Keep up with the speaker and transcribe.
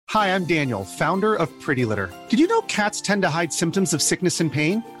Hi, I'm Daniel, founder of Pretty Litter. Did you know cats tend to hide symptoms of sickness and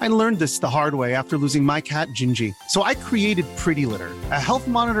pain? I learned this the hard way after losing my cat, Gingy. So I created Pretty Litter, a health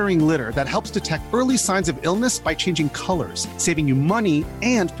monitoring litter that helps detect early signs of illness by changing colors, saving you money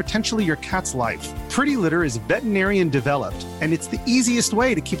and potentially your cat's life. Pretty Litter is veterinarian developed, and it's the easiest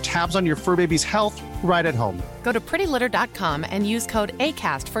way to keep tabs on your fur baby's health right at home. Go to prettylitter.com and use code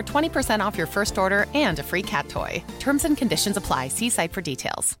ACAST for 20% off your first order and a free cat toy. Terms and conditions apply. See site for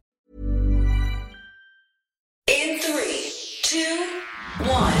details. In 3, 2,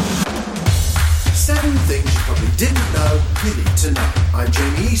 1. 7 things you probably didn't know you need to know. I'm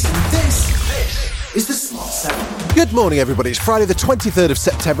Jamie East, and this is the Smart 7. Good morning, everybody. It's Friday the 23rd of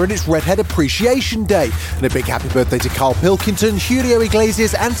September, and it's Redhead Appreciation Day. And a big happy birthday to Carl Pilkington, Julio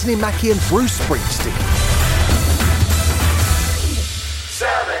Iglesias, Anthony Mackie and Bruce Springsteen.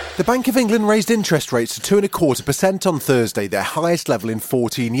 7. The Bank of England raised interest rates to 2.25% on Thursday, their highest level in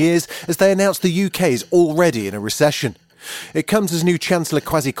 14 years, as they announced the UK is already in a recession. It comes as new Chancellor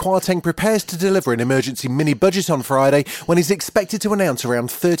Kwasi Kwarteng prepares to deliver an emergency mini-budget on Friday, when he's expected to announce around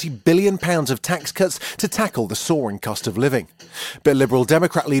 £30 billion of tax cuts to tackle the soaring cost of living. But Liberal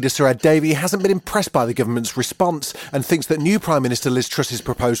Democrat leader Sir Ed Davey hasn't been impressed by the government's response and thinks that new Prime Minister Liz Truss's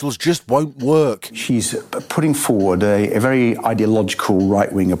proposals just won't work. She's putting forward a very ideological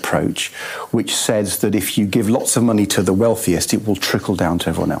right-wing approach, which says that if you give lots of money to the wealthiest, it will trickle down to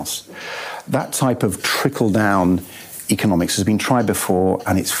everyone else. That type of trickle-down economics has been tried before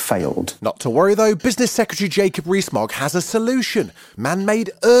and it's failed. Not to worry though, Business Secretary Jacob Rees-Mogg has a solution. Man-made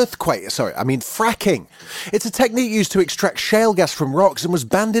fracking. It's a technique used to extract shale gas from rocks and was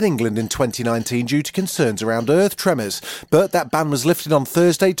banned in England in 2019 due to concerns around earth tremors. But that ban was lifted on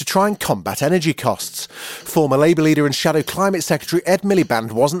Thursday to try and combat energy costs. Former Labour leader and Shadow Climate Secretary Ed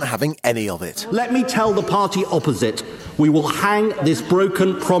Miliband wasn't having any of it. Let me tell the party opposite, we will hang this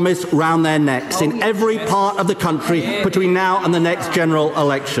broken promise round their necks in every part of the country between now and the next general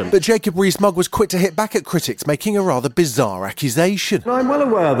election. But Jacob Rees-Mogg was quick to hit back at critics, making a rather bizarre accusation. I'm well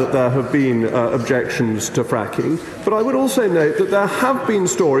aware that there have been objections to fracking, but I would also note that there have been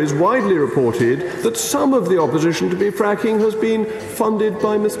stories widely reported that some of the opposition to fracking has been funded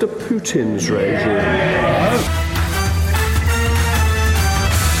by Mr. Putin's regime.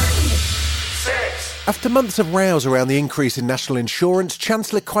 After months of rows around the increase in national insurance,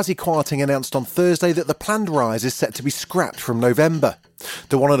 Chancellor Kwasi Kwarteng announced on Thursday that the planned rise is set to be scrapped from November.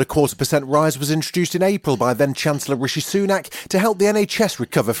 The 1.25% rise was introduced in April by then-Chancellor Rishi Sunak to help the NHS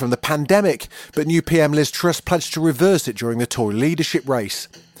recover from the pandemic, but new PM Liz Truss pledged to reverse it during the Tory leadership race.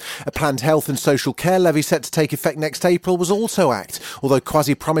 A planned health and social care levy set to take effect next April was also axed, although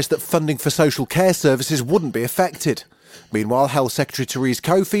Kwasi promised that funding for social care services wouldn't be affected. Meanwhile, Health Secretary Therese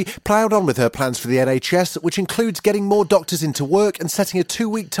Coffey ploughed on with her plans for the NHS, which includes getting more doctors into work and setting a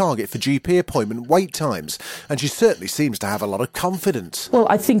 2-week target for GP appointment wait times. And she certainly seems to have a lot of confidence. Well,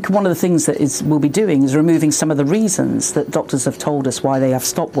 I think one of the things that we'll be doing is removing some of the reasons that doctors have told us why they have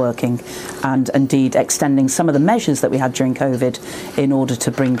stopped working, and indeed extending some of the measures that we had during COVID in order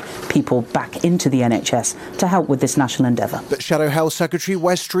to bring people back into the NHS to help with this national endeavour. But Shadow Health Secretary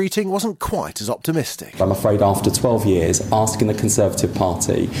Wes Streeting wasn't quite as optimistic. I'm afraid after 12 years, asking the Conservative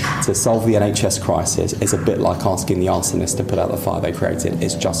Party to solve the NHS crisis is a bit like asking the arsonists to put out the fire they created.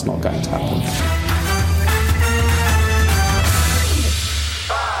 It's just not going to happen.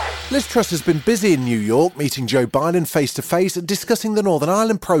 Liz Truss has been busy in New York, meeting Joe Biden face-to-face and discussing the Northern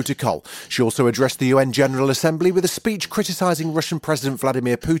Ireland Protocol. She also addressed the UN General Assembly with a speech criticising Russian President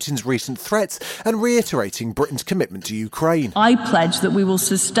Vladimir Putin's recent threats and reiterating Britain's commitment to Ukraine. I pledge that we will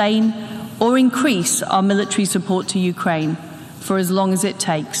sustain or increase our military support to Ukraine for as long as it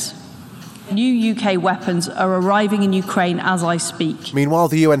takes. New UK weapons are arriving in Ukraine as I speak. Meanwhile,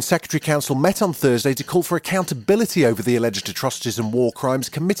 the UN Secretary Council met on Thursday to call for accountability over the alleged atrocities and war crimes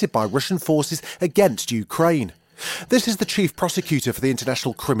committed by Russian forces against Ukraine. This is the Chief Prosecutor for the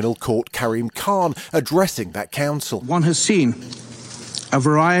International Criminal Court, Karim Khan, addressing that council. One has seen a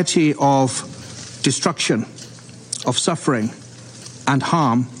variety of destruction, of suffering and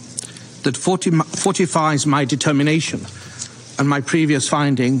harm that fortifies my determination and my previous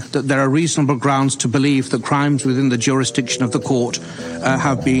finding that there are reasonable grounds to believe that crimes within the jurisdiction of the court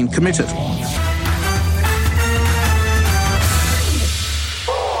have been committed.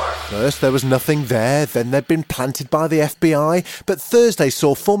 First, there was nothing there, then they'd been planted by the FBI, but Thursday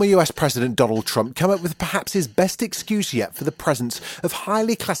saw former US President Donald Trump come up with perhaps his best excuse yet for the presence of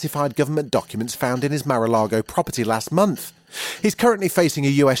highly classified government documents found in his Mar-a-Lago property last month. He's currently facing a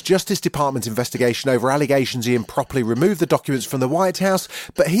US Justice Department investigation over allegations he improperly removed the documents from the White House,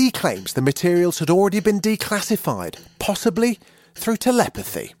 but he claims the materials had already been declassified, possibly through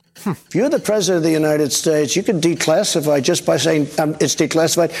telepathy. If you're the president of the United States, you can declassify just by saying it's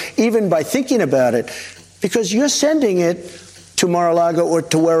declassified, even by thinking about it, because you're sending it to Mar-a-Lago or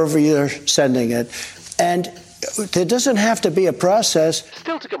to wherever you're sending it. And there doesn't have to be a process.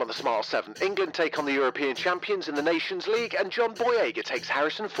 Still to come on the Smart 7, England take on the European champions in the Nations League, and John Boyega takes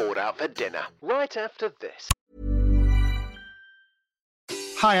Harrison Ford out for dinner. Right after this.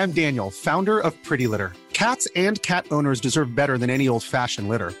 Hi, I'm Daniel, founder of Pretty Litter. Cats and cat owners deserve better than any old-fashioned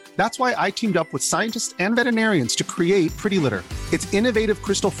litter. That's why I teamed up with scientists and veterinarians to create Pretty Litter. Its innovative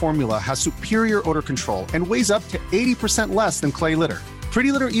crystal formula has superior odor control and weighs up to 80% less than clay litter.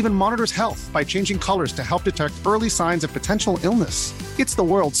 Pretty Litter even monitors health by changing colors to help detect early signs of potential illness. It's the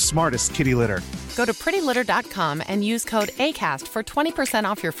world's smartest kitty litter. Go to prettylitter.com and use code ACAST for 20%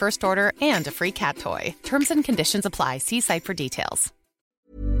 off your first order and a free cat toy. Terms and conditions apply. See site for details.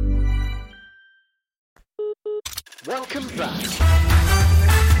 Welcome back.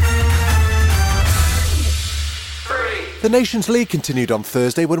 The Nations League continued on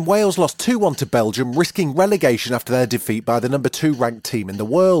Thursday when Wales lost 2-1 to Belgium, risking relegation after their defeat by the number 2 ranked team in the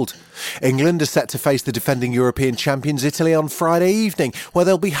world. England are set to face the defending European champions Italy on Friday evening, where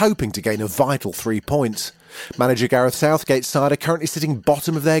they'll be hoping to gain a vital 3 points. Manager Gareth Southgate's side are currently sitting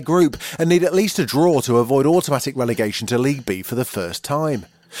bottom of their group and need at least a draw to avoid automatic relegation to League B for the first time.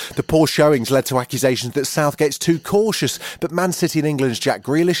 The poor showings led to accusations that Southgate's too cautious, but Man City and England's Jack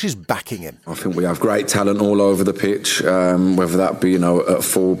Grealish is backing him. I think we have great talent all over the pitch, whether that be at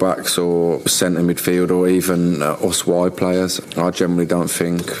full-backs or centre midfield or even us wide players. I generally don't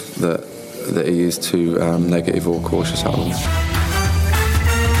think that he is too negative or cautious at all.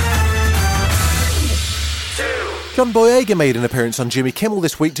 John Boyega made an appearance on Jimmy Kimmel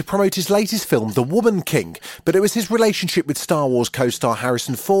this week to promote his latest film, The Woman King, but it was his relationship with Star Wars co-star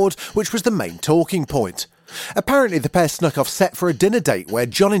Harrison Ford which was the main talking point. Apparently the pair snuck off set for a dinner date where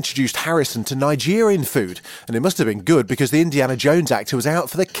John introduced Harrison to Nigerian food, and it must have been good because the Indiana Jones actor was out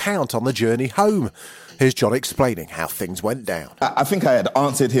for the count on the journey home. Here's John explaining how things went down. I think I had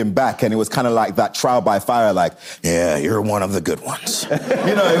answered him back, and it was kind of like that trial by fire, like, yeah, you're one of the good ones. It was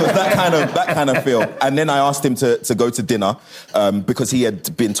that kind of feel. And then I asked him to go to dinner because he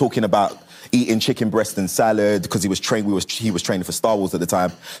had been talking about eating chicken breast and salad because he was training for Star Wars at the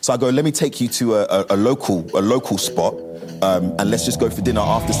time. So I go, let me take you to a local spot and let's just go for dinner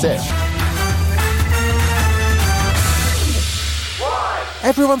after set.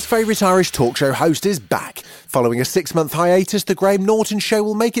 Everyone's favourite Irish talk show host is back. Following a 6-month hiatus, the Graham Norton show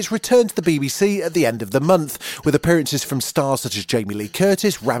will make its return to the BBC at the end of the month, with appearances from stars such as Jamie Lee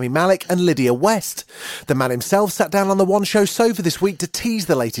Curtis, Rami Malek and Lydia West. The man himself sat down on the One Show sofa this week to tease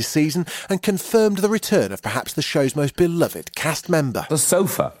the latest season and confirmed the return of perhaps the show's most beloved cast member. The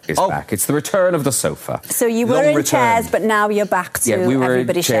sofa is back. It's the return of the sofa. So you were in chairs, but now you're back to we were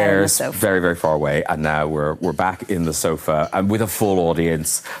everybody in sharing the chairs sofa. very, very far away, and now we're back in the sofa and with a full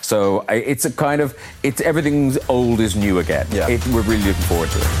audience. So it's everything's old is new again. Yeah. We're really looking forward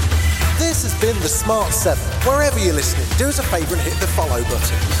to it. This has been the Smart 7. Wherever you're listening, do us a favour and hit the follow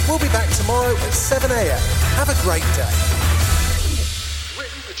button. We'll be back tomorrow at 7 a.m. Have a great day.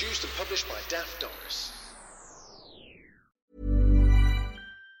 Written, produced and published by Daft Doris.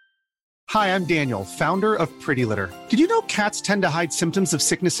 Hi, I'm Daniel, founder of Pretty Litter. Did you know cats tend to hide symptoms of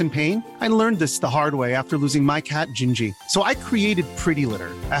sickness and pain? I learned this the hard way after losing my cat, Gingy. So I created Pretty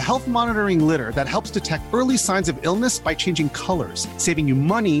Litter, a health monitoring litter that helps detect early signs of illness by changing colors, saving you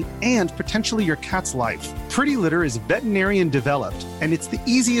money and potentially your cat's life. Pretty Litter is veterinarian developed, and it's the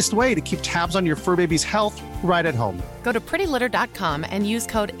easiest way to keep tabs on your fur baby's health right at home. Go to prettylitter.com and use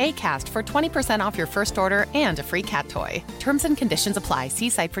code ACAST for 20% off your first order and a free cat toy. Terms and conditions apply. See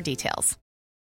site for details.